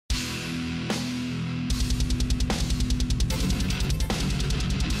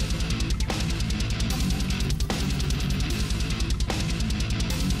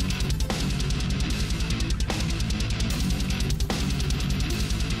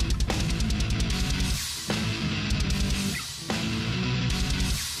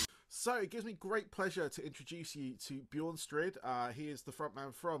So it gives me great pleasure to introduce you to Bjorn. He is the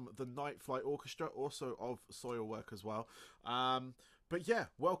frontman from the Night Flight Orchestra, also of Soilwork as well. Um, but yeah,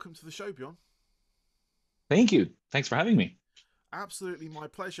 welcome to the show, Bjorn. Thank you. Thanks for having me. Absolutely my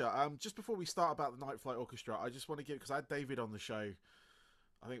pleasure. Just before we start about the Night Flight Orchestra, I just want to give, because I had David on the show,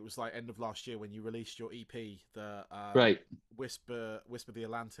 I think it was like end of last year when you released your EP, the Right. Whisper the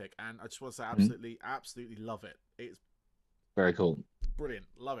Atlantic, and I just want to say Mhm. absolutely love it. It's Very cool. brilliant,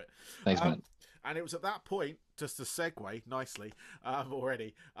 love it. Thanks, Um, man. and it was at that point, just to segue nicely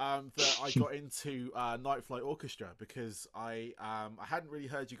already, that I got into Night Flight Orchestra because I hadn't really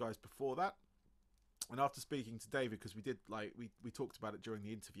heard you guys before that. And after speaking to David, because we did we talked about it during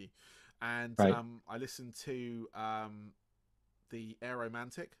the interview, and Right. I listened to the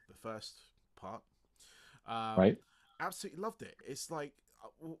Aeromantic, the first part. Um, Right. Absolutely loved it. It's like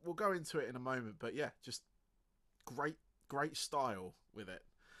we'll go into it in a moment, but yeah, just great, great style with it.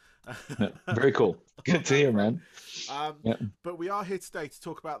 Yeah. Very cool. On Good to that hear, front. man. Um, Yeah. but we are here today to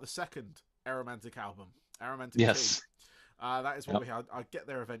talk about the second Aeromantic album, Aeromantic II. Yes. That is what Yeah. we had. I'll get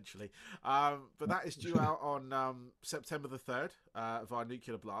there eventually. But that is due out on September the 3rd via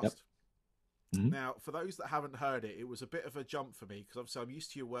Nuclear Yep. Blast. Hmm. Now, for those that haven't heard it, it was a bit of a jump for me because obviously I'm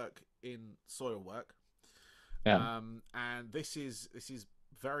used to your work in soil work, Yeah. and this is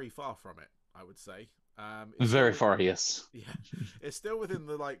very far from it. I would say it's still Very with far, yes. yeah, it's still within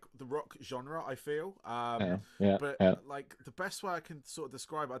the the rock genre. I feel, Yeah. Yeah. but Yeah. like the best way I can sort of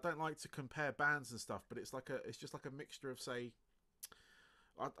describe it, I don't like to compare bands and stuff, but it's just like a mixture of say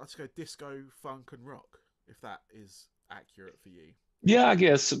I'd just go disco, funk, and rock if that is accurate for you. Yeah, I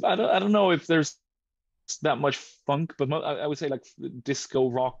guess. I don't know if there's that much funk, but I would say like disco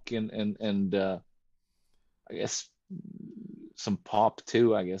rock and I guess some pop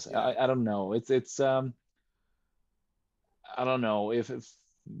too, I guess. Yeah, I don't know. It's I don't know if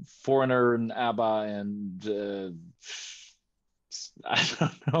Foreigner and ABBA and I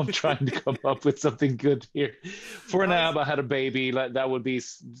don't know. I'm trying to come up with something good here. For an no, it's ABBA had a baby, like that would be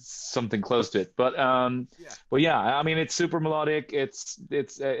something close to it. yeah, But yeah, I mean, it's super melodic. It's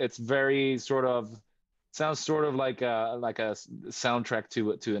very sort of sounds sort of like a soundtrack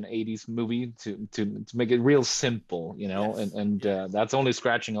to an 80s movie to make it real simple, yes, and yeah, that's only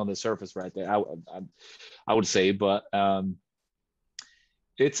scratching on the surface right there. I would say, but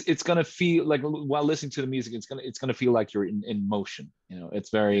it's gonna feel like while listening to the music, it's gonna feel like you're in motion.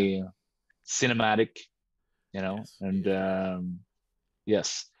 It's yeah, very cinematic, yes, it and is very.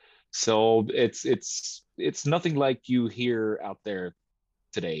 yes. So it's nothing like you hear out there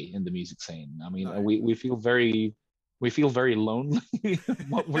today in the music scene. I mean, No, we feel very lonely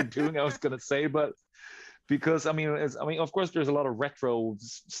what we're doing. I was gonna say, but because I mean, of course, there's a lot of retro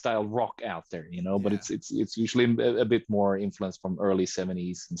style rock out there, but yeah, it's usually a bit more influence from early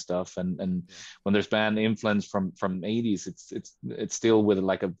 70s and stuff, and yeah, when there's band influence from 80s, it's still with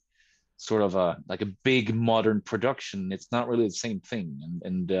like a sort of a big modern production. It's not really the same thing,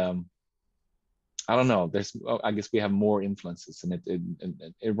 and I don't know. I guess we have more influences, and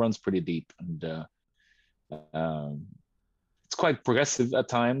it runs pretty deep, and um, it's quite progressive at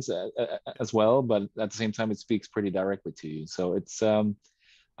times yeah, as well, but at the same time, it speaks pretty directly to you. So it's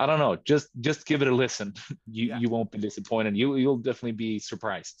I don't know. Just give it a listen. You yeah. you won't be disappointed. You'll definitely be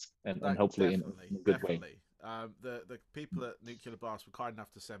surprised, and No, hopefully in definitely, a good way. definitely. The people at Nuclear Blast were kind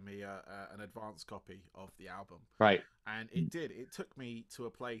enough to send me an advance copy of the album, Right. and it did. It took me to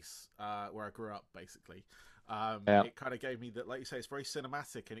a place where I grew up, basically. Yeah. It kind of gave me that, like you say, it's very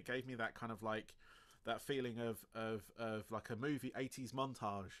cinematic, and it gave me that kind of like that feeling of like a movie 80s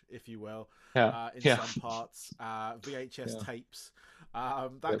montage, if you will, Yeah. in Yeah. some parts, VHS Yeah. tapes, that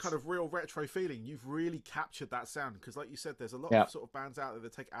kind Yes. of real retro feeling. You've really captured that sound because, like you said, there's a lot of Yeah. sort of bands out there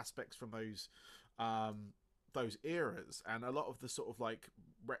that take aspects from those eras, and a lot of the sort of like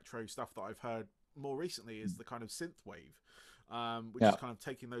retro stuff that I've heard more recently is the kind of synth wave, which is Yeah. kind of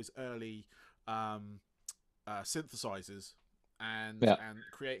taking those early um, synthesizers Yeah. and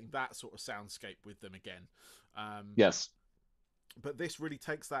creating that sort of soundscape with them again. Um, Yes. but this really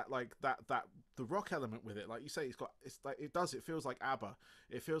takes that like that the rock element with it, like you say, it's like it feels like ABBA.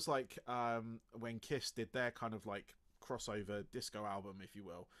 It feels like when Kiss did their kind of like crossover disco album, if you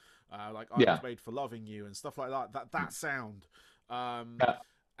will, like I Was Yeah. Made for Loving You and stuff like that. That sound, um, Yeah.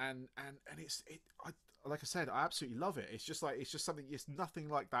 and like I said, I absolutely love it. It's just something. It's nothing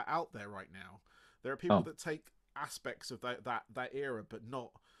like that out there right now. There are people Oh, that take aspects of that era, but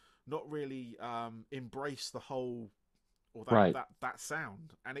not really embrace the whole or right. that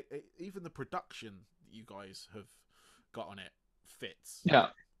sound, and even the production that you guys have got on it fits. Yeah.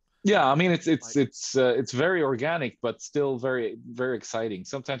 Yeah, I mean Like, it's very organic, but still very very exciting.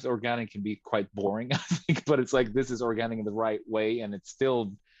 Sometimes organic can be quite boring, I think, but it's like this is organic in the right way, and it's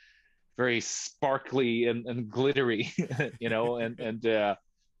still very sparkly and glittery,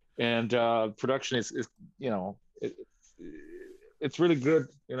 and production is you know it, it's really good.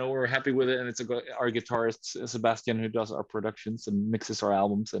 We're happy with it, and our guitarist Sebastian who does our productions and mixes our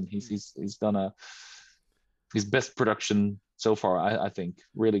albums, and he's mm, he's he's done his best production so far. I think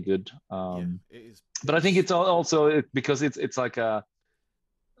really good. yeah, it is. But It I is think it's super good. also because it's like a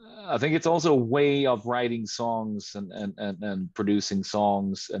I think it's also a way of writing songs and producing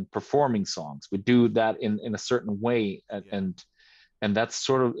songs and performing songs. We do that in a certain way, and Yeah, and that's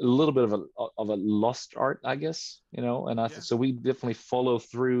sort of a little bit of a lost art, I guess. yeah, So we definitely follow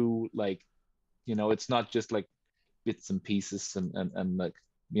through, like, it's not just like bits and pieces and like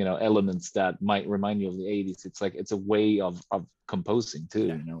elements that might remind you of the 80s. It's like it's a way of composing too,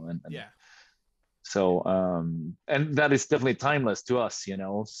 yeah, and yeah, yeah, so and that is definitely timeless to us,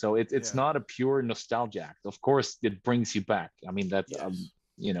 so it's yeah. not a pure nostalgia act. Of course it brings you back. I mean that Yes.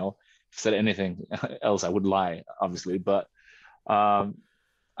 you know if I said anything else I would lie, obviously, but um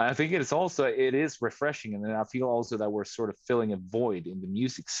I think it is refreshing, and then I feel also that we're sort of filling a void in the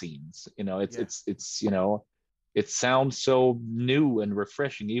music scenes. Yeah. It sounds so new and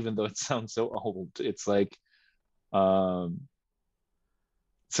refreshing, even though it sounds so old. It's like um,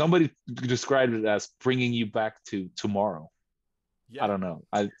 somebody described it as bringing you back to tomorrow. I Yeah. don't know.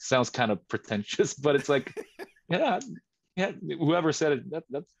 It sounds kind of pretentious, but it's like, yeah, yeah. Whoever said it,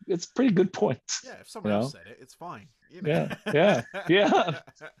 that's it's a pretty good point. Yeah, if You someone else know? said it, it's fine. You Yeah, yeah, know. yeah.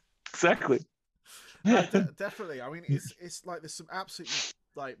 Exactly. No, Yeah, definitely. I mean, it's like there's some absolutely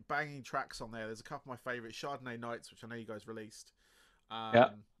like banging tracks on there. There's a couple of my favorite Chardonnay Nights, which I know you guys released. yeah,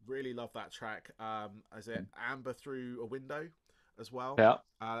 Really love that track. Is it Amber Through a Window as well? yeah,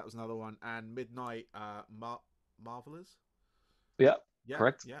 That was another one. And Midnight Marvelers. yeah. Yeah,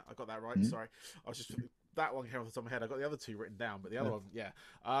 Correct. yeah, I got that right. Mhm. Sorry, I was just that one came off the top of my head. I got the other two written down, but the other Yeah. one,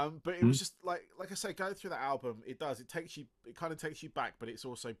 yeah. But it was Mhm. just like I say, going through that album, it does. It takes you. It kind of takes you back, but it's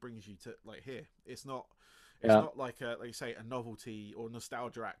also brings you to like here. It's not. It's Yeah. not like you say, a novelty or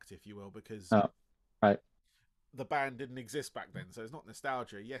nostalgia act, if you will, because Yeah. Right. the band didn't exist back then, so it's not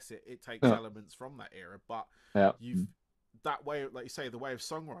nostalgia. Yes, it takes Yeah. elements from that era, but Yeah. you've that way, like you say, the way of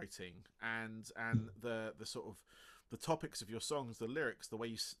songwriting and the sort of the topics of your songs, the lyrics, the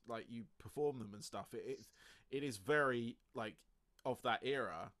way you perform them and stuff. It is very like of that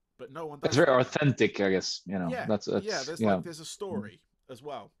era, but no one It's does very that. authentic, I guess. Yeah, yeah. That's There's yeah. there's a story as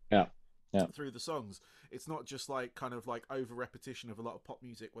well Yeah. Yeah. through the songs. It's not just like kind of like over repetition of a lot of pop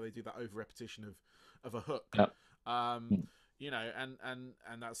music where they do that over repetition of a hook. Yeah. Um,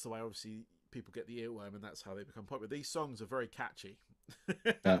 and that's the way obviously people get the earworm, and that's how they become popular. These songs are very catchy.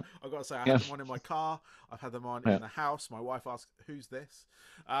 Yeah. I've got to say, I Yeah. had them on in my car. I've had them on Yeah. in the house. My wife asked, "Who's this?"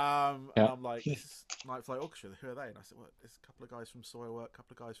 And Yeah. I'm like, "This is Night Flight Orchestra. Who are they?" And I said, "Well, there's a couple of guys from Soilwork, a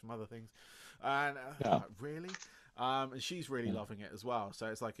couple of guys from other things." And I'm Yeah. like, "Really?" And she's really Yeah. loving it as well. So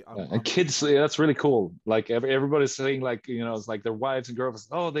it's like Yeah. And kids, yeah, that's really cool. Like everybody's saying, like, it's like their wives and girlfriends.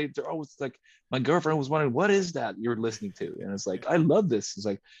 Oh, they're always like, my girlfriend was wondering, what is that you're listening to? And it's like, I love this. It's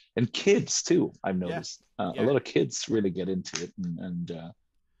like, and kids too. I've yeah, noticed a yeah. lot of kids really get into it, and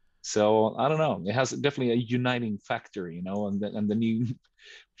so I don't know. It has definitely a uniting factor, and then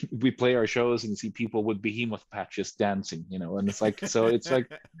we play our shows and see people with behemoth patches dancing, and it's like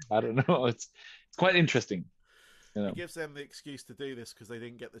I don't know. It's quite interesting, you It know. gives them the excuse to do this because they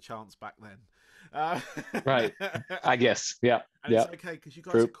didn't get the chance back then. Uh, Right. I guess. Yeah. and it's Yeah. okay because you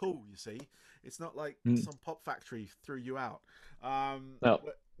guys are True. cool. You see, it's not like Mm. some pop factory threw you out. No.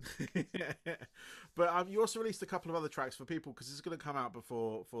 But but you also released a couple of other tracks for people because this is going to come out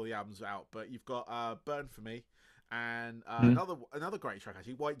before the album's out. But you've got "Burn for Me" and Mm. another great track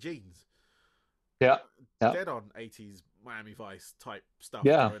actually, "White Jeans." Yeah. Yeah. Dead on 80s Miami Vice type stuff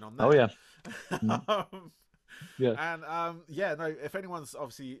Yeah. going on Oh there. yeah. Mm. um, Yeah. and yeah, no. If anyone's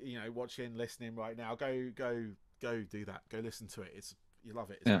obviously watching, listening right now, go do that. Go listen to it. You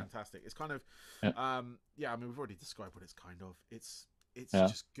love it. It's Yeah. fantastic. It's kind of Yeah. yeah. I mean, we've already described what it's kind of. It's Yeah.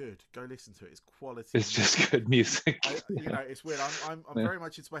 just good. Go listen to it. It's quality It's music. just good music. You Yeah. know, it's weird. I'm Yeah. very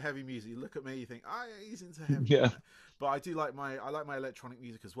much into my heavy music. You look at me, you think, oh, yeah, he's into heavy, Yeah. but I do like my electronic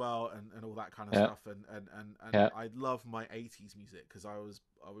music as well, and all that kind of Yeah. stuff. And Yeah. I love my 80s music because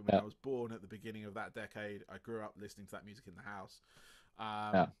when Yeah. I was born at the beginning of that decade, I grew up listening to that music in the house.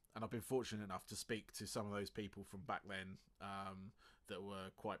 Yeah. And I've been fortunate enough to speak to some of those people from back then that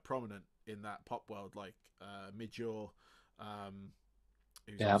were quite prominent in that pop world, like Midjor,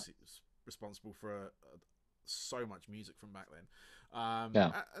 who's Yeah. obviously responsible for so much music from back then.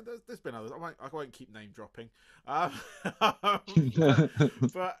 Yeah. And there's been others. I won't keep name dropping. Um, but,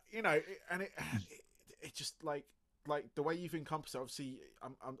 but you know, it just like the way you've encompassed it. Obviously,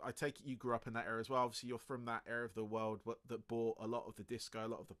 I take it you grew up in that era as well. Obviously, you're from that era of the world that brought a lot of the disco, a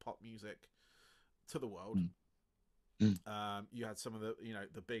lot of the pop music to the world. Mm, mm. You had some of the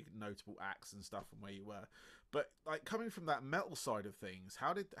the big notable acts and stuff from where you were, but like coming from that metal side of things,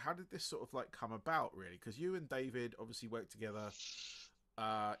 how did this sort of like come about really? Because you and David obviously worked together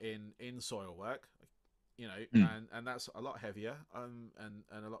in soil work, Mm. and that's a lot heavier, and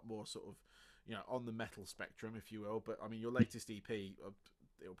a lot more sort of on the metal spectrum, if you will. But I mean, your latest EP,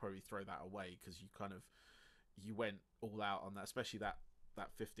 it'll probably throw that away because you went all out on that, especially that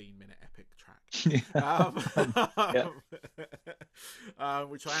 15-minute epic track, Yeah.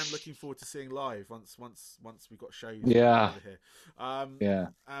 which I am looking forward to seeing live once we've got shows Yeah. over here. Yeah.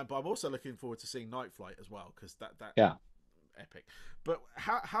 But I'm also looking forward to seeing Night Flight as well, because that Yeah. epic. But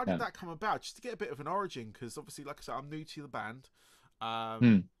how did Yeah. that come about? Just to get a bit of an origin, because obviously, like I said, I'm new to the band,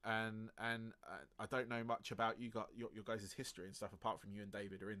 Mm. and I don't know much about your guys' history and stuff apart from you and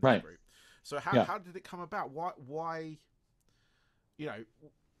David are in this Right. group. So Yeah. how did it come about? Why you know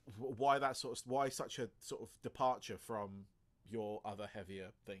why such a sort of departure from your other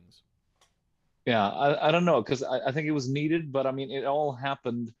heavier things? Yeah. I don't know, because I think it was needed, but I mean, it all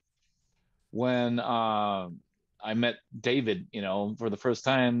happened when I met David, for the first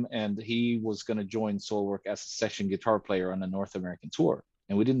time, and he was going to join Soulwork as a session guitar player on a North American tour,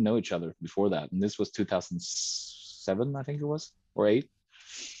 and we didn't know each other before that. And this was 2007, I think it was, or eight.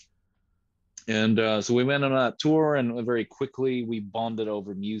 And so we went on that tour, and very quickly we bonded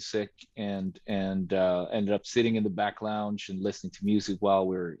over music, and ended up sitting in the back lounge and listening to music while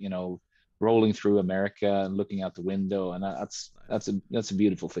we were, rolling through America and looking out the window. And that's a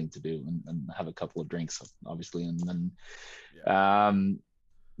beautiful thing to do, and have a couple of drinks, obviously, and then Yeah,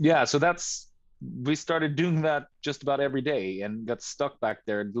 yeah, so we started doing that just about every day, and got stuck back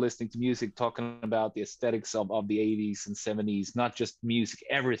there listening to music, talking about the aesthetics of the 80s and 70s, not just music,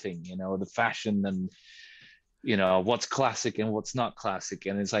 everything, the fashion, and what's classic and what's not classic.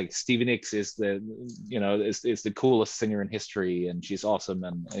 And it's like Stevie Nicks is is the coolest singer in history, and she's awesome,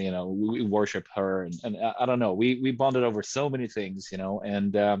 and we worship her, and I don't know, we bonded over so many things,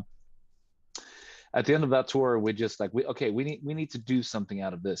 and at the end of that tour, we just like, we need to do something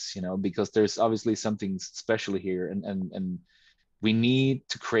out of this, because there's obviously something special here, and we need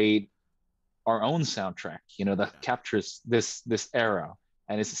to create our own soundtrack, that yeah, captures this era,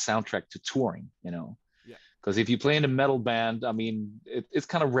 and it's a soundtrack to touring, yeah. because if you play in a metal band, I mean, it's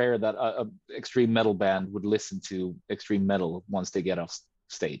kind of rare that a extreme metal band would listen to extreme metal once they get off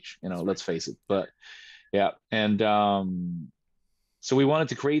stage, That's very let's true. face it. Yeah, But yeah, and so we wanted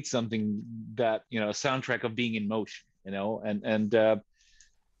to create something that, a soundtrack of being in motion, and that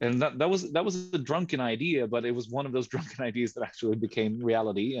was a drunken idea, but it was one of those drunken ideas that actually became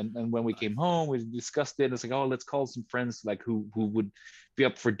reality. And when we came nice. home, we discussed it. It's like, oh, let's call some friends, like who would be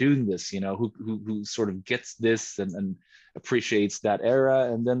up for doing this, who sort of gets this, and appreciates that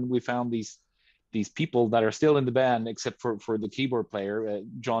era. And then we found these people that are still in the band, except for the keyboard player.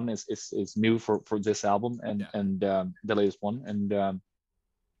 John is new for this album, and Yeah, the latest one.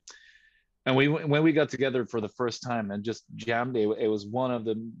 And we when we got together for the first time and just jammed, it was one of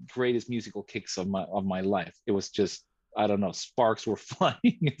the greatest musical kicks of my life. It was just, I don't know, sparks were flying.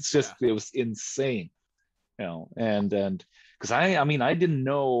 yeah, It was insane, and because I mean, I didn't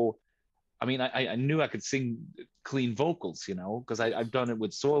know. I mean, I knew I could sing clean vocals, because yeah. I've done it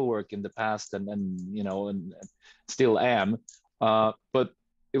with soil work in the past, and still am. But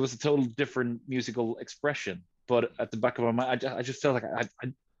it was a total different musical expression. But at the back of my mind, I just felt like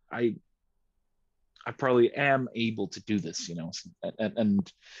I I probably am able to do this,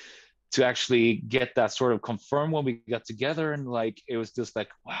 and to actually get that sort of confirmed when we got together, and like it was just like,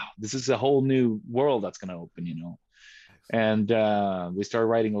 wow, this is a whole new world that's going to open. Excellent. And we started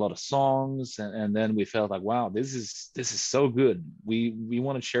writing a lot of songs, and then we felt like, wow, this is so good. We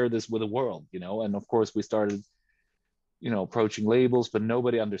want to share this with the world, and of course we started approaching labels, but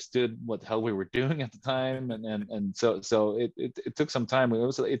nobody understood what the hell we were doing at the time. And it took some time. It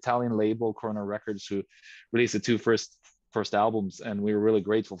was an Italian label, Corona Records, who released the two first albums, and we were really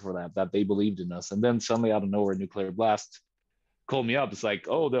grateful for that they believed in us. And then suddenly out of nowhere, Nuclear Blast called me up. It's like,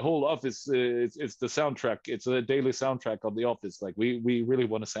 oh, the whole office, it's the soundtrack. It's a daily soundtrack of the office. Like we really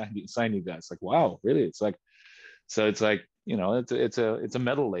want to sign you guys. Like, wow, really? It's like, so it's like, it's a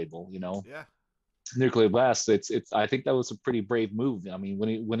metal label. Yeah, Nuclear Blast. It's. I think that was a pretty brave move. I mean,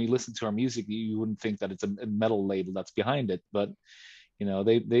 when you listen to our music, you wouldn't think that it's a metal label that's behind it, but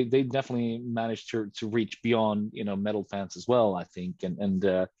they definitely managed to reach beyond, metal fans as well, I think. And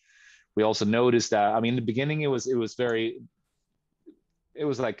we also noticed that, I mean, in the beginning it was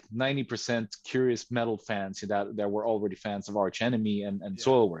like 90% curious metal fans that were already fans of Arch Enemy and Yeah.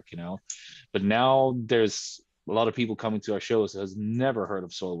 Soilwork. But now there's a lot of people coming to our shows that has never heard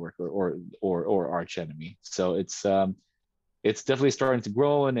of Soilwork or Arch Enemy. So it's definitely starting to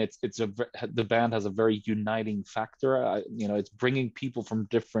grow, and the band has a very uniting factor. It's bringing people from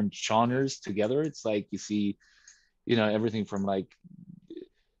different genres together. It's like you see, everything from like,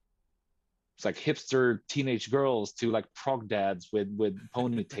 it's like hipster teenage girls to like prog dads with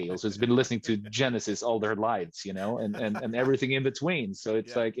ponytails who's been listening to Genesis all their lives, and everything in between. So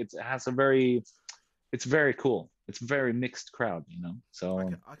it's Yeah. like it's very cool. It's a very mixed crowd. So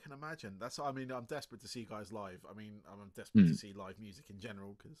I can imagine. I mean, I'm desperate to see you guys live. I mean, I'm desperate to see live music in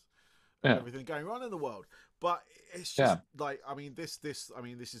general because of yeah, everything going on in the world. But it's just yeah, like, I mean, this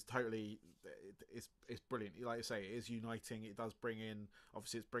is totally, it's brilliant. Like I say, it is uniting. It does bring in,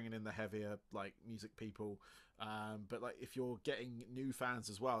 obviously, it's bringing in the heavier like music people. But like, if you're getting new fans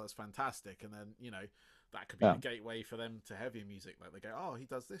as well, that's fantastic. And then that could be yeah. the gateway for them to heavier music. Like they go, oh, he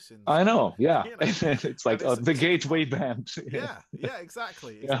does this in I style. know. Yeah, you know, it's like and it's the a good gateway fun. band. Yeah, yeah,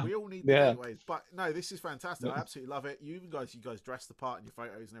 exactly. Yeah, We all need the yeah, gateways, but no, this is fantastic. I absolutely love it. You guys dress the part in your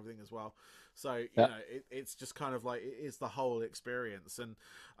photos and everything as well. So yeah, it's just kind of like, it is the whole experience. And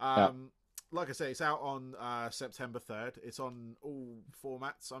yeah. like I say, it's out on September 3rd. It's on all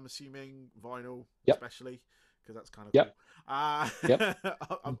formats, I'm assuming, vinyl Yep, especially, because that's kind of yep, cool. yep.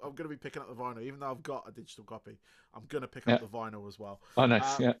 I'm going to be picking up the vinyl, even though I've got a digital copy. I'm going to pick up Yeah. the vinyl as well. Oh,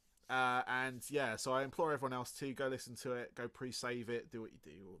 nice. Yeah. And yeah, so I implore everyone else to go listen to it, go pre-save it, do what you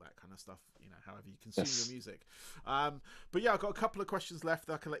do, all that kind of stuff, however you consume Yes. your music. But yeah, I've got a couple of questions left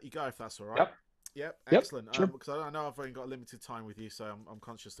that I can let you go if that's all right. Yep. Yep, Yep. excellent. Sure. Because I know I've only got a limited time with you, so I'm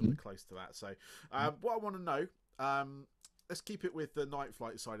conscious that we're close to that. So what I want to know, let's keep it with the Night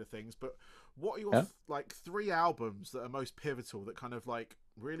Flight side of things, but what are your like 3 albums that are most pivotal, that kind of like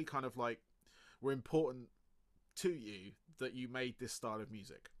really kind of like were important to you, that you made this style of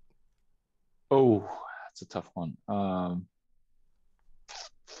music? Oh, that's a tough one.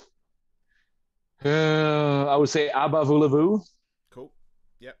 I would say Abba Voulez-Vous, Cool.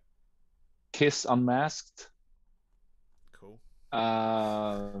 Yep. Kiss Unmasked. Cool.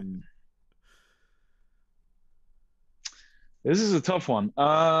 This is a tough one.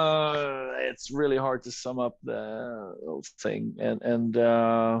 It's really hard to sum up the whole thing, and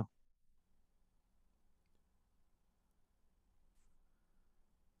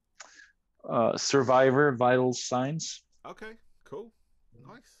Survivor, Vital Signs. Okay. Cool.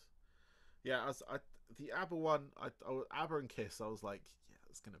 Nice. Yeah, the ABBA one, ABBA and Kiss, I was like, yeah,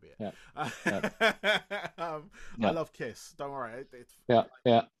 that's gonna be it. Yeah. I love Kiss. Don't worry, it's Yeah,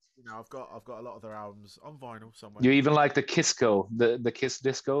 yeah. I've got a lot of their albums on vinyl somewhere. You even like the Kisco, the Kiss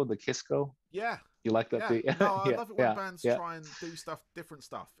disco, the Kisco. Yeah. You like that? Yeah. No, I Yeah, love it when yeah, bands yeah, try and do different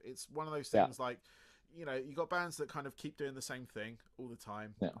stuff. It's one of those yeah, things like, you got bands that kind of keep doing the same thing all the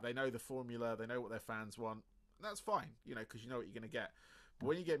time. yeah, They know the formula, they know what their fans want. And that's fine, because you know what you're going to get. But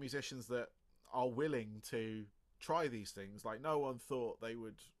when you get musicians that are willing to try these things, like no one thought they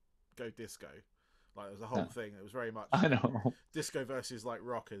would go disco. Like there was a whole thing. It was very much I know. disco versus like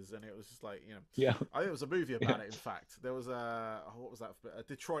rockers, and it was just like Yeah, I think there was a movie about yeah. it. In fact, there was what was that? A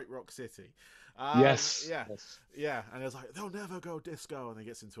Detroit Rock City. Yes, Yeah, yes. yeah, and it was like they'll never go disco, and they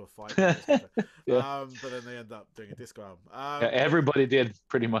gets into a fight. Yeah, But then they end up doing a disco album. yeah. Everybody did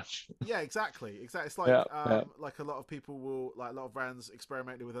pretty much. Yeah, exactly. It's like Yeah, yeah, like a lot of people will, like a lot of bands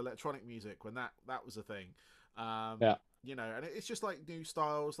experimented with electronic music when that was a thing. yeah, And it's just like new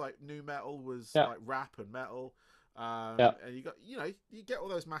styles, like new metal was yeah, like rap and metal. yeah, And you got you get all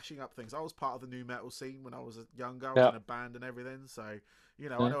those mashing up things. I was part of the new metal scene when I was younger. I was yeah, in a band and everything, so I yeah,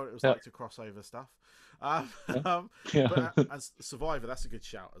 know what it was yeah, like to cross over stuff. Um, yeah, but yeah. as Survivor, that's a good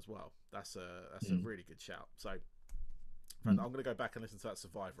shout as well. That's a Mm, really good shout. So and mm, I'm gonna go back and listen to that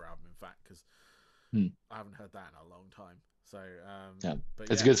Survivor album, in fact, because mm. I haven't heard that in a long time. So, Yeah, but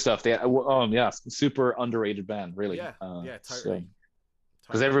it's yeah, good stuff. Yeah, super underrated band, really. yeah, yeah, totally, Because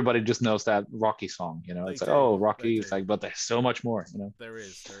totally. everybody just knows that Rocky song, They It's like, do, oh, they Rocky. It's do. like, but there's so much more. There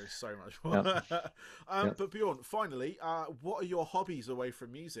is so much more. Yeah, yeah. But Bjorn, finally, what are your hobbies away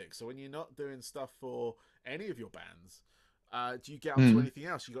from music? So when you're not doing stuff for any of your bands, do you get up to Mm. anything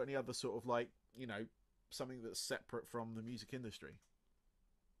else? You got any other sort of like something that's separate from the music industry?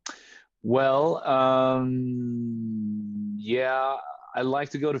 Well, yeah, I like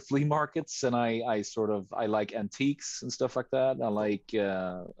to go to flea markets, and I like antiques and stuff like that. I Cool. like,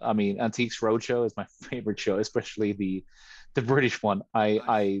 I mean, Antiques Roadshow is my favorite show, especially The British one. Nice.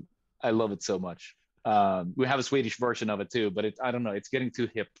 I love it so much. We have a Swedish version of it too, but I don't know, it's getting too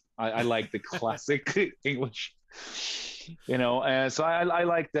hip. I like the classic English, you know. And so I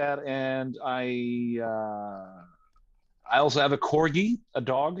like that, and I also have a corgi, a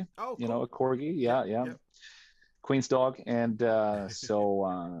dog, Oh, you know, cool. a corgi. Yep. Yeah, yeah, Yep. Queen's dog, and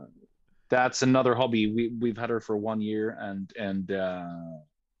that's another hobby. We've had her for 1 year, and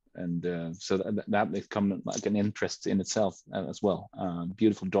so that has come like an interest in itself as well.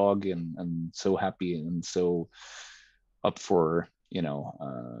 Beautiful dog, and so happy and so up for, you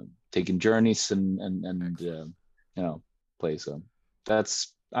know, taking journeys and Excellent. you know, play. So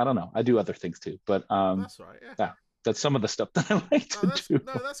that's, I don't know. I do other things too, but That's right. Yeah. yeah, that's some of the stuff that I like No, to that's do.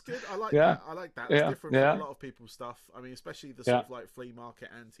 no, that's good. I like Yeah, that. I like that. That's yeah, different from a yeah, lot of people's stuff. I mean, especially the yeah, sort of like flea market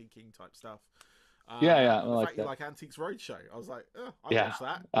antiquing type stuff. yeah, yeah. I The like fact you that. like Antiques Roadshow, I was like, oh, I'd Yeah, watch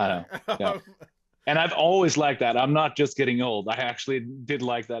that. I You know. know. Yeah. And I've always liked that. I'm not just getting old. I actually did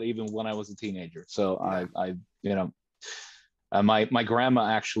like that even when I was a teenager. So Yeah. you know, my grandma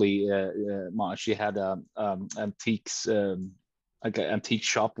actually, she had antiques, like an antique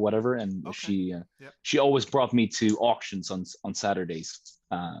shop, whatever, and Okay. Yep. she always brought me to auctions on Saturdays.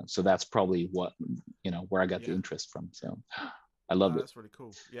 So that's probably what, you know, where I got the Yeah. interest from. So I No, loved it. that's really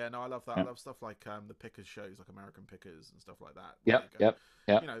cool. Yeah, no, I love that. I Yeah, love stuff like the Pickers shows, like American Pickers and stuff like that, where they yep, go, yep,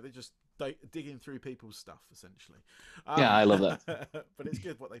 yep. you know, they're just digging through people's stuff essentially. Yeah, I love that. But it's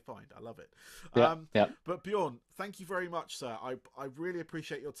good what they find. I love it. Yeah, yeah, But Bjorn, thank you very much, sir. I really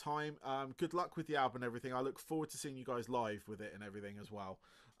appreciate your time. Good luck with the album and everything. I look forward to seeing you guys live with it and everything as well.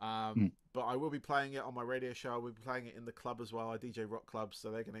 mm. But I will be playing it on my radio show. I will be playing it in the club as well. I DJ rock clubs,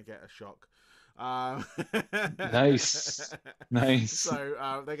 so they're going to get a shock. Um, Nice, nice. so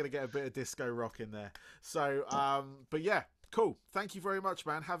they're going to get a bit of disco rock in there. So, but yeah, cool. Thank you very much,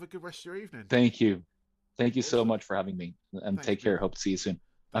 man. Have a good rest of your evening. Thank you. Thank you so Awesome. much for having me, and Thanks, take care. Bjorn. Hope to see you soon.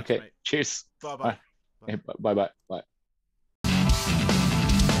 Thanks, Okay. mate. Cheers. Bye bye. Bye. Bye. Bye. Bye.